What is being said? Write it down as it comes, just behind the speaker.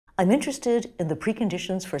I'm interested in the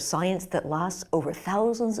preconditions for science that lasts over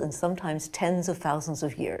thousands and sometimes tens of thousands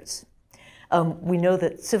of years. We know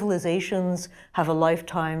that civilizations have a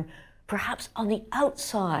lifetime perhaps on the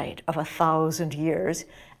outside of 1,000 years,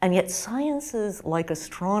 and yet sciences like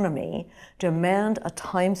astronomy demand a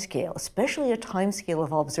timescale, especially a timescale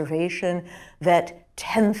of observation that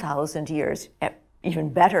 10,000 years, even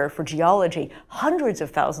better for geology, hundreds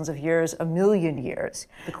of thousands of years, 1,000,000 years.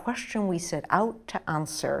 The question we set out to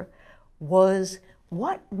answer was,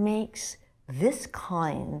 what makes this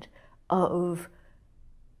kind of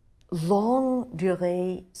longue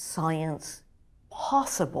durée science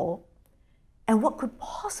possible, and what could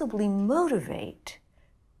possibly motivate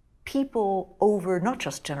people over not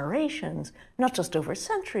just generations, not just over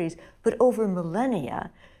centuries, but over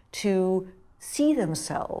millennia to see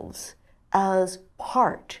themselves as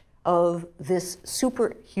part of this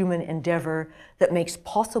superhuman endeavor that makes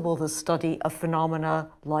possible the study of phenomena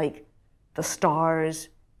like the stars,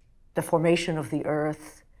 the formation of the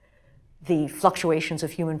Earth, the fluctuations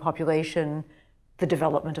of human population, the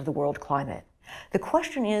development of the world climate. The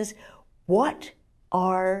question is, what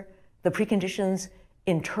are the preconditions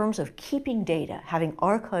in terms of keeping data, having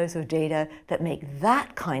archives of data that make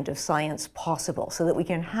that kind of science possible, so that we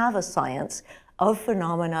can have a science of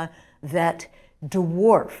phenomena that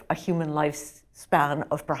dwarf a human lifespan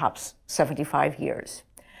of perhaps 75 years.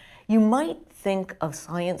 You might think of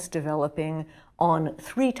science developing on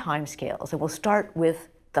 3 timescales, and we'll start with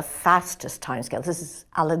the fastest timescale. This is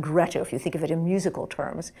allegretto, if you think of it in musical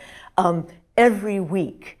terms. Every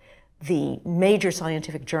week, the major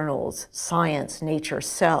scientific journals, Science, Nature,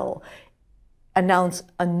 Cell, announce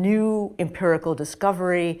a new empirical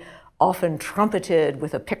discovery, often trumpeted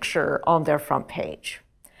with a picture on their front page.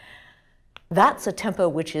 That's a tempo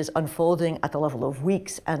which is unfolding at the level of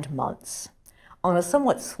weeks and months. On a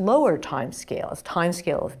somewhat slower timescale, a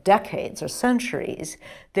timescale of decades or centuries,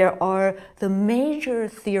 there are the major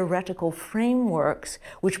theoretical frameworks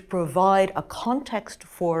which provide a context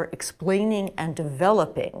for explaining and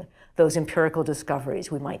developing those empirical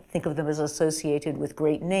discoveries. We might think of them as associated with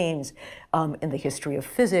great names in the history of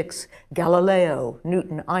physics: Galileo,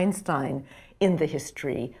 Newton, Einstein; in the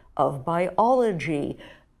history of biology,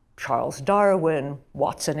 Charles Darwin,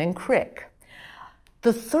 Watson, and Crick.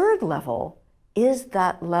 The third level is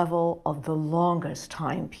that level of the longest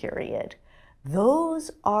time period.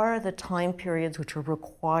 Those are the time periods which are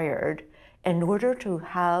required in order to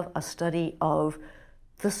have a study of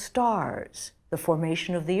the stars, the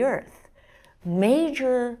formation of the Earth,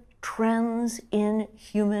 major trends in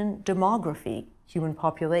human demography, human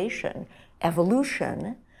population,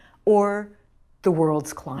 evolution, or the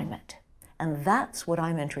world's climate. And that's what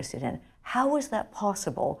I'm interested in. How is that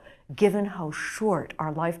possible, given how short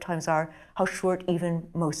our lifetimes are, how short even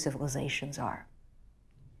most civilizations are?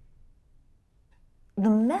 The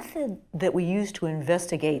method that we use to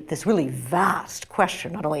investigate this really vast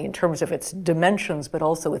question, not only in terms of its dimensions, but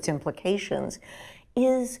also its implications,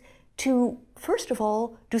 is to, first of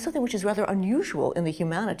all, do something which is rather unusual in the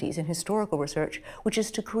humanities, in historical research, which is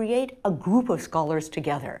to create a group of scholars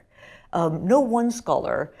together. No one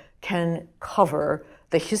scholar can cover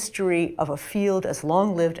the history of a field as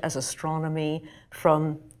long-lived as astronomy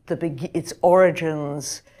from its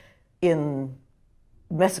origins in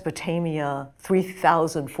Mesopotamia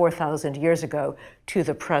 3,000, 4,000 years ago to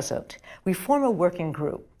the present. We form a working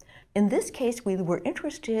group. In this case, we were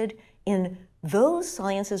interested in those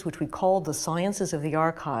sciences which we call the sciences of the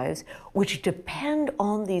archives, which depend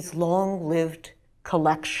on these long-lived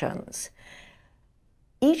collections.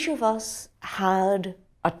 Each of us had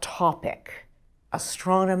a topic: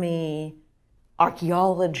 astronomy,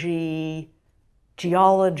 archaeology,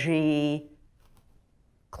 geology,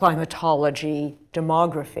 climatology,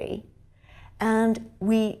 demography. And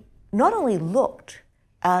we not only looked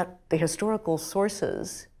at the historical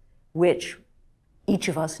sources, which each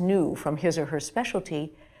of us knew from his or her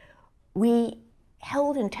specialty, we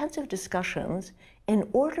held intensive discussions in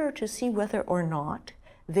order to see whether or not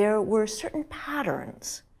there were certain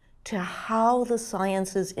patterns to how the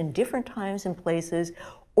sciences in different times and places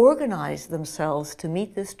organized themselves to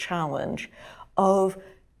meet this challenge of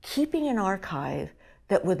keeping an archive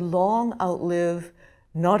that would long outlive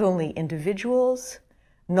not only individuals,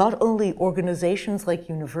 not only organizations like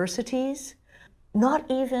universities, not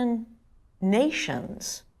even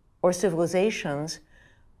nations or civilizations,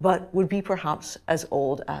 but would be perhaps as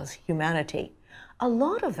old as humanity. A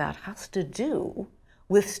lot of that has to do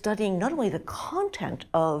with studying not only the content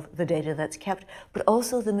of the data that's kept, but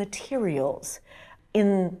also the materials.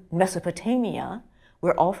 In Mesopotamia,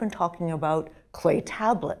 we're often talking about clay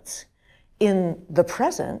tablets. In the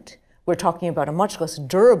present, we're talking about a much less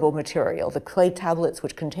durable material. The clay tablets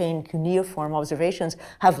which contain cuneiform observations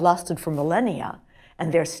have lasted for millennia,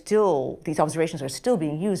 and these observations are still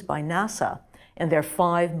being used by NASA in their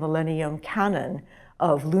 5 millennium canon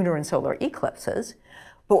of lunar and solar eclipses.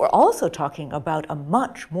 But we're also talking about a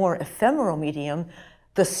much more ephemeral medium,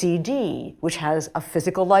 the CD, which has a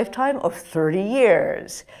physical lifetime of 30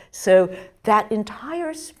 years. So that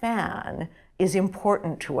entire span is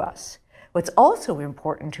important to us. What's also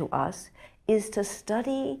important to us is to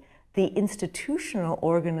study the institutional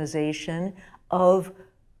organization of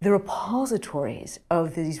the repositories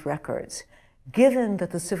of these records, given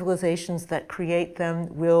that the civilizations that create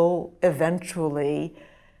them will eventually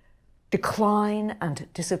decline and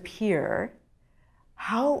disappear.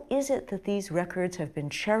 How is it that these records have been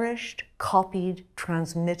cherished, copied,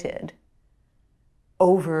 transmitted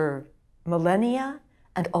over millennia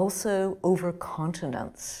and also over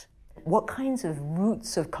continents? What kinds of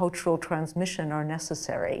routes of cultural transmission are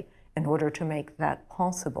necessary in order to make that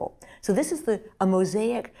possible? So this is a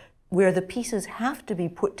mosaic where the pieces have to be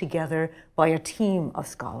put together by a team of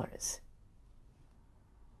scholars.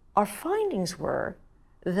 Our findings were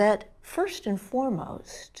that, first and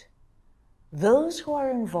foremost, those who are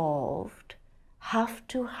involved have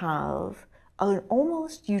to have an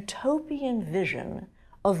almost utopian vision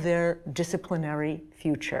of their disciplinary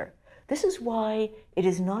future. This is why it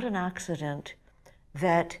is not an accident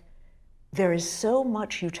that there is so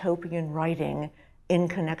much utopian writing in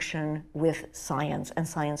connection with science and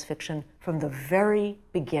science fiction from the very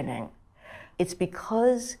beginning. It's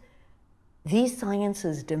because these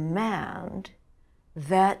sciences demand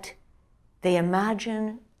that they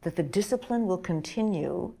imagine that the discipline will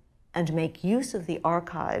continue and make use of the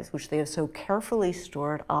archives which they have so carefully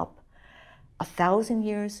stored up 1,000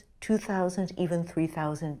 years, 2,000, even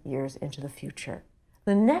 3,000 years into the future.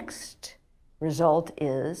 The next result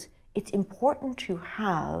is it's important to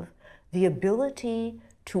have the ability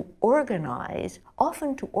to organize,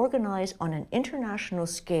 often to organize on an international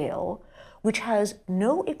scale, which has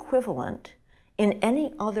no equivalent in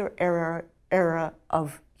any other era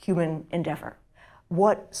of human endeavor.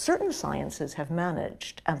 What certain sciences have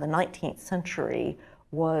managed, and the 19th century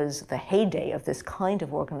was the heyday of this kind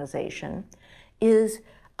of organization, is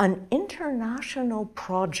an international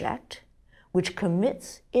project which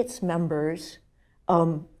commits its members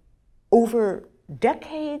over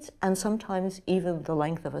decades and sometimes even the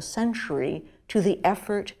length of a century to the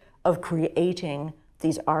effort of creating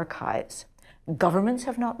these archives. Governments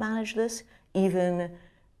have not managed this. Even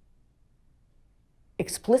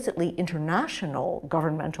explicitly international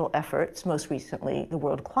governmental efforts, most recently the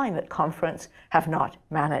World Climate Conference, have not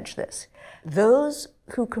managed this. Those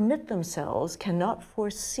who commit themselves cannot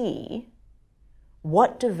foresee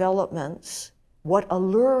what developments, what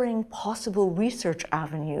alluring possible research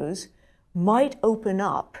avenues might open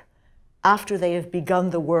up after they have begun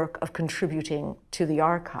the work of contributing to the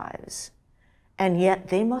archives. And yet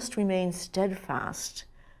they must remain steadfast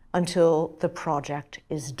until the project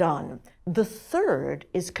is done. The third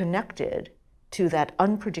is connected to that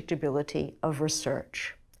unpredictability of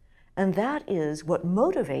research. And that is what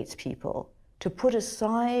motivates people to put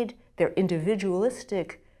aside their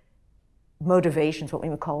individualistic motivations, what we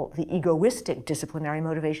would call the egoistic disciplinary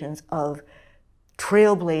motivations of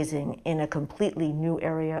trailblazing in a completely new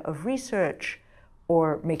area of research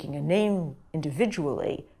or making a name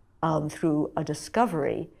individually through a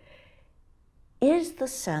discovery, is the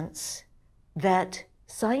sense that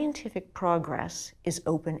scientific progress is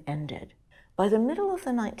open-ended. By the middle of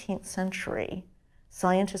the 19th century,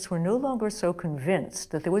 scientists were no longer so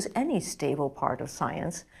convinced that there was any stable part of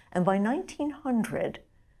science, and by 1900,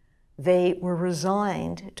 they were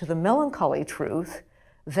resigned to the melancholy truth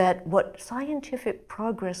that what scientific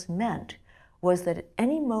progress meant was that at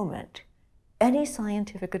any moment, any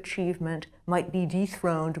scientific achievement might be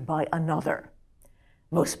dethroned by another.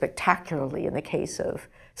 Most spectacularly in the case of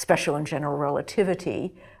special and general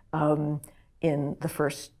relativity in the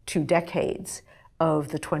first 2 decades of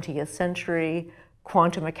the 20th century,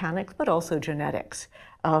 quantum mechanics, but also genetics.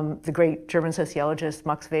 The great German sociologist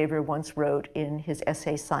Max Weber once wrote in his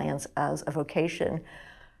essay, Science as a Vocation,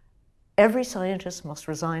 every scientist must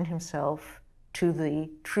resign himself to the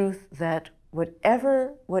truth that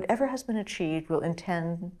whatever has been achieved will in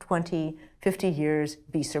 10, 20, 50 years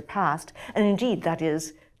be surpassed. And indeed, that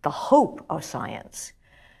is the hope of science.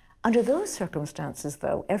 Under those circumstances,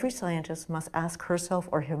 though, every scientist must ask herself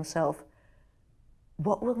or himself,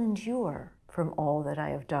 what will endure from all that I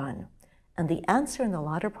have done? And the answer in the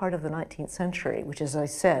latter part of the 19th century, which, as I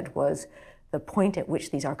said, was the point at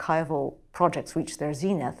which these archival projects reached their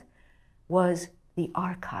zenith, was the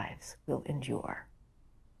archives will endure.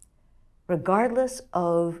 regardless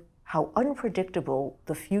of how unpredictable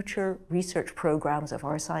the future research programs of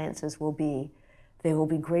our sciences will be, they will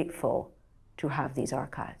be grateful to have these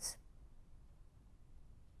archives.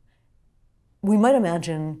 We might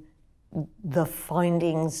imagine the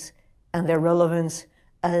findings and their relevance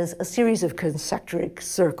as a series of concentric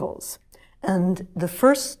circles. And the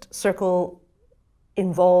first circle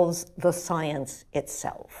involves the science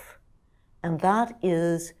itself. And that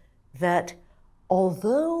is that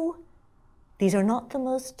although these are not the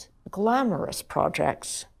most glamorous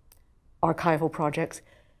projects, archival projects,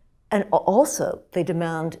 and also they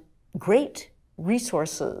demand great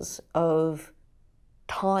resources of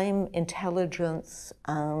time, intelligence,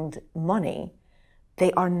 and money,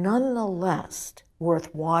 they are nonetheless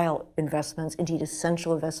worthwhile investments, indeed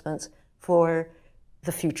essential investments for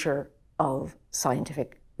the future of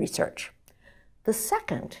scientific research. The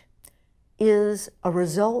second is a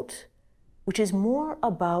result which is more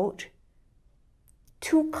about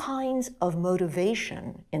two kinds of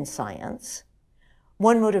motivation in science.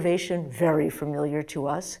 One motivation very familiar to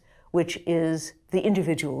us, which is the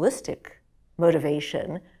individualistic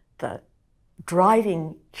motivation, the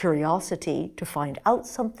driving curiosity to find out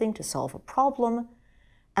something, to solve a problem,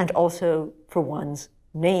 and also for one's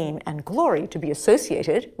name and glory to be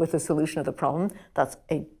associated with the solution of the problem. That's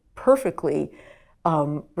a perfectly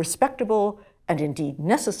respectable and indeed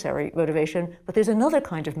necessary motivation. But there's another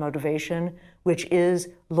kind of motivation, which is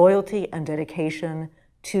loyalty and dedication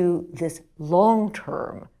to this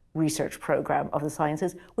long-term research program of the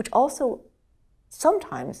sciences, which also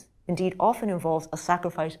sometimes, indeed often, involves a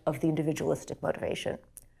sacrifice of the individualistic motivation.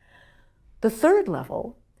 The third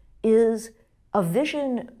level is a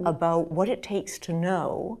vision about what it takes to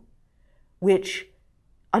know, which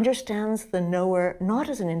understands the knower not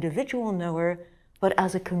as an individual knower, but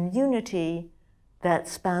as a community that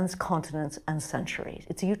spans continents and centuries.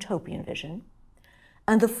 It's a utopian vision.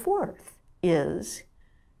 And the fourth is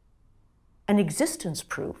an existence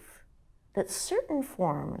proof that certain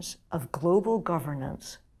forms of global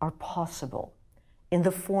governance are possible in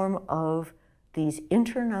the form of these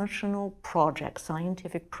international projects,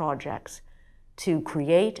 scientific projects, to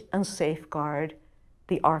create and safeguard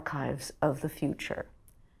the archives of the future.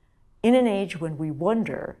 In an age when we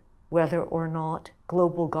wonder whether or not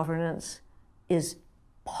global governance is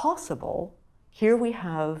possible, here we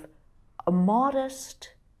have a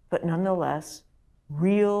modest, but nonetheless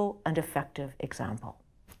real and effective example.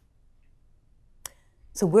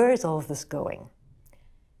 So where is all of this going?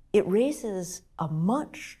 It raises a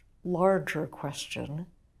much larger question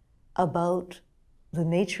about the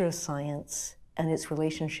nature of science and its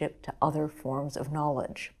relationship to other forms of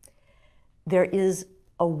knowledge. There is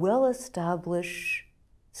a well-established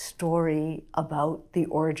story about the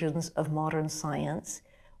origins of modern science,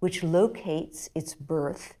 which locates its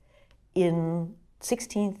birth in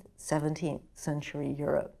 16th, 17th century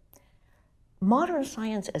Europe. Modern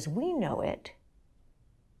science as we know it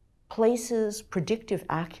places predictive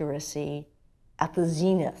accuracy at the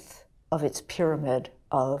zenith of its pyramid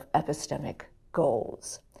of epistemic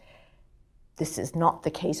goals. This is not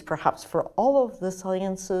the case perhaps for all of the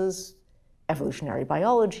sciences. Evolutionary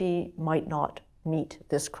biology might not meet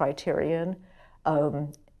this criterion.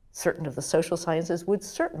 Certain of the social sciences would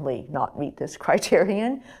certainly not meet this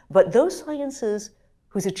criterion, but those sciences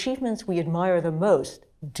whose achievements we admire the most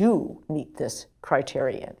do meet this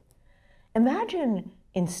criterion. Imagine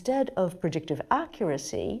instead of predictive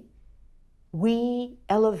accuracy, we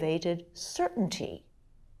elevated certainty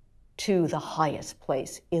to the highest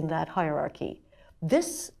place in that hierarchy.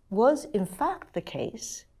 This was in fact the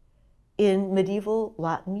case in medieval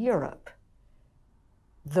Latin Europe.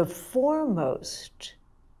 The foremost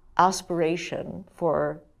aspiration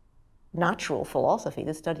for natural philosophy,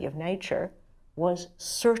 the study of nature, was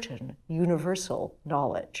certain universal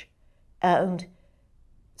knowledge. And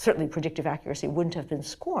certainly predictive accuracy wouldn't have been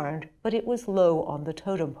scorned, but it was low on the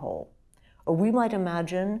totem pole. Or we might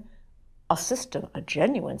imagine a system, a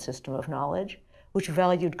genuine system of knowledge, which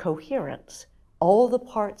valued coherence. All the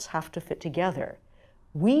parts have to fit together.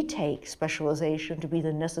 We take specialization to be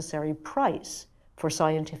the necessary price for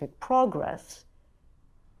scientific progress,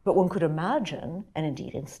 but one could imagine, and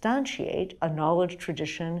indeed instantiate, a knowledge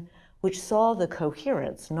tradition which saw the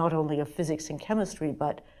coherence not only of physics and chemistry,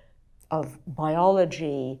 but of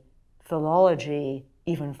biology, philology,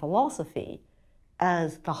 even philosophy,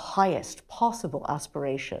 as the highest possible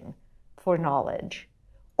aspiration for knowledge.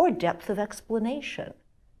 Or depth of explanation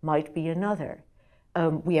might be another.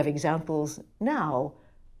 We have examples now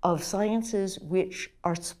of sciences which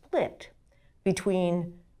are split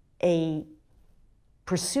between a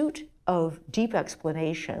pursuit of deep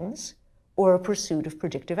explanations or a pursuit of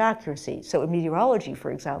predictive accuracy. So in meteorology,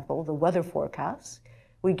 for example, the weather forecasts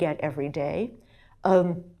we get every day,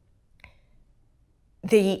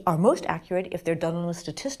 they are most accurate if they're done on a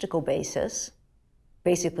statistical basis.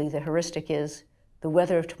 Basically, the heuristic is the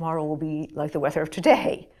weather of tomorrow will be like the weather of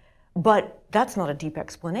today. But that's not a deep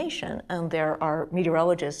explanation, and there are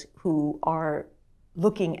meteorologists who are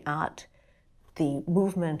looking at the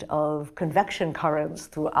movement of convection currents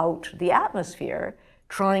throughout the atmosphere,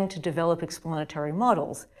 trying to develop explanatory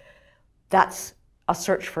models. That's a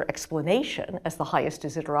search for explanation as the highest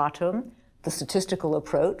desideratum. The statistical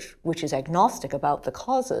approach, which is agnostic about the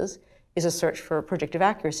causes, is a search for predictive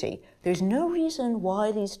accuracy. There's no reason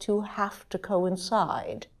why these two have to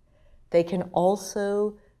coincide. They can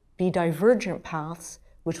also be divergent paths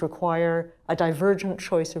which require a divergent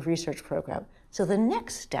choice of research program. So the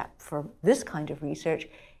next step for this kind of research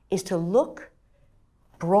is to look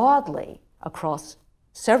broadly across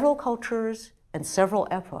several cultures and several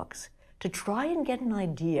epochs to try and get an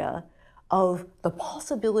idea of the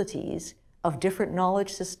possibilities of different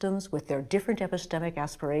knowledge systems with their different epistemic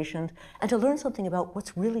aspirations, and to learn something about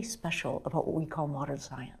what's really special about what we call modern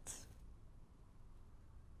science.